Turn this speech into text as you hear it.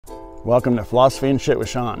Welcome to Philosophy and Shit with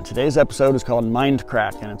Sean. Today's episode is called Mind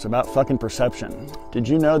Crack, and it's about fucking perception. Did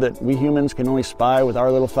you know that we humans can only spy with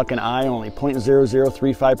our little fucking eye only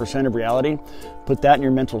 0.0035% of reality? Put that in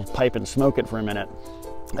your mental pipe and smoke it for a minute.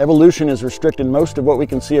 Evolution has restricted most of what we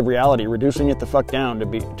can see of reality, reducing it the fuck down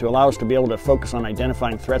to allow us to be able to focus on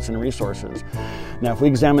identifying threats and resources. Now, if we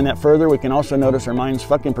examine that further, we can also notice our mind's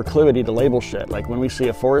fucking proclivity to label shit. Like when we see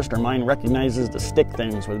a forest, our mind recognizes the stick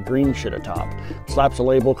things with green shit atop, slaps a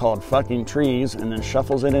label called fucking trees, and then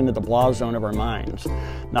shuffles it into the blah zone of our minds,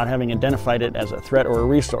 not having identified it as a threat or a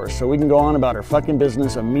resource. So we can go on about our fucking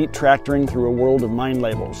business of meat tractoring through a world of mind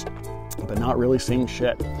labels, but not really seeing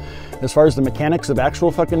shit. As far as the mechanics of actual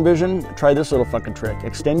fucking vision, try this little fucking trick.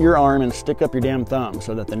 Extend your arm and stick up your damn thumb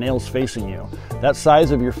so that the nail's facing you. That size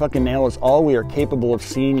of your fucking nail is all we are capable of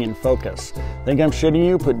seeing in focus. Think I'm shitting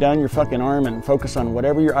you? Put down your fucking arm and focus on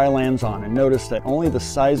whatever your eye lands on, and notice that only the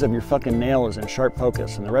size of your fucking nail is in sharp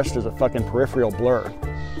focus and the rest is a fucking peripheral blur.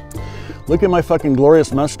 Look at my fucking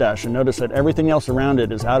glorious mustache and notice that everything else around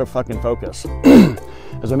it is out of fucking focus.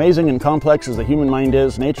 As amazing and complex as the human mind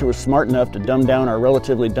is, nature was smart enough to dumb down our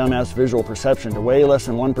relatively dumbass visual perception to way less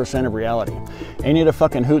than 1% of reality. Ain't it a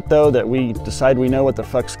fucking hoot though that we decide we know what the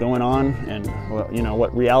fuck's going on and, well, you know,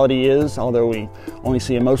 what reality is, although we only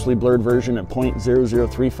see a mostly blurred version of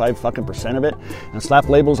 0.0035 fucking percent of it, and slap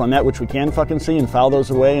labels on that which we can fucking see and file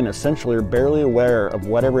those away and essentially are barely aware of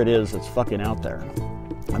whatever it is that's fucking out there.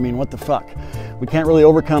 I mean, what the fuck? We can't really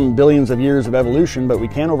overcome billions of years of evolution, but we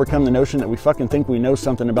can overcome the notion that we fucking think we know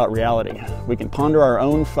something about reality. We can ponder our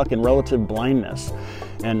own fucking relative blindness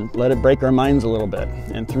and let it break our minds a little bit.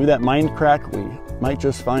 And through that mind crack, we might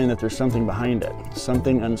just find that there's something behind it,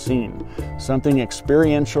 something unseen, something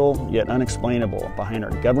experiential yet unexplainable behind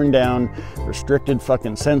our governed down, restricted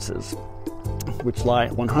fucking senses, which lie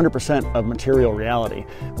 100% of material reality,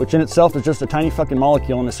 which in itself is just a tiny fucking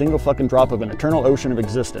molecule in a single fucking drop of an eternal ocean of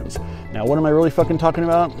existence. Now, what am I really fucking talking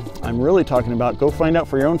about? I'm really talking about go find out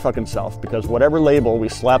for your own fucking self, because whatever label we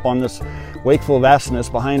slap on this wakeful vastness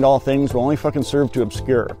behind all things will only fucking serve to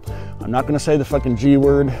obscure. I'm not going to say the fucking G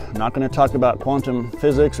word. I'm not going to talk about quantum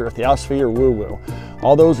physics or theosophy or woo-woo.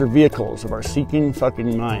 All those are vehicles of our seeking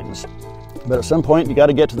fucking minds. But at some point, you got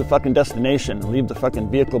to get to the fucking destination and leave the fucking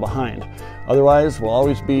vehicle behind. Otherwise, we'll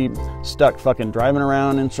always be stuck fucking driving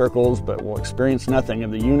around in circles, but we'll experience nothing of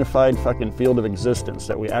the unified fucking field of existence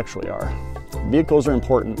that we actually are. Vehicles are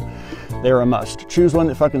important. They are a must. Choose one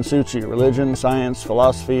that fucking suits you. Religion, science,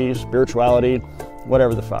 philosophy, spirituality,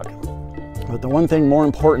 whatever the fuck. But the one thing more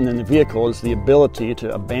important than the vehicle is the ability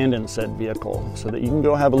to abandon said vehicle so that you can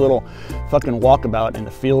go have a little fucking walkabout in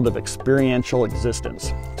the field of experiential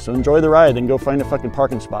existence. So enjoy the ride and go find a fucking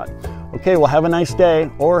parking spot. Okay, well, have a nice day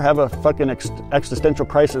or have a fucking existential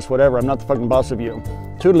crisis, whatever. I'm not the fucking boss of you.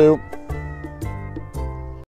 Toodaloo.